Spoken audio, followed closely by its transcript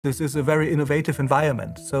This is a very innovative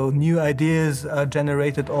environment, so new ideas are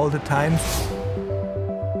generated all the time.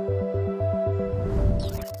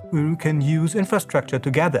 We can use infrastructure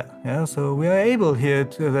together. Yeah? So we are able here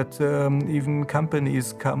that even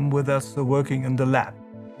companies come with us working in the lab.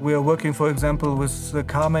 We are working, for example, with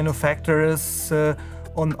car manufacturers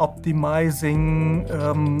on optimizing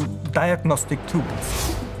diagnostic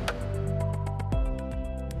tools.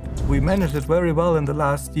 We managed it very well in the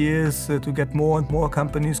last years to get more and more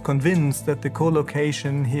companies convinced that the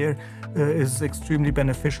co-location here is extremely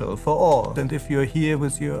beneficial for all. And if you're here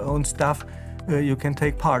with your own staff, you can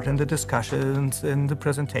take part in the discussions, in the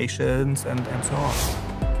presentations, and so on.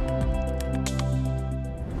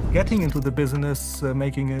 Getting into the business,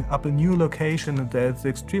 making up a new location, that's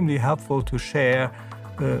extremely helpful to share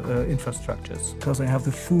infrastructures, because I have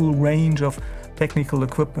the full range of technical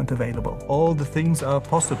equipment available. All the things are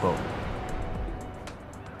possible.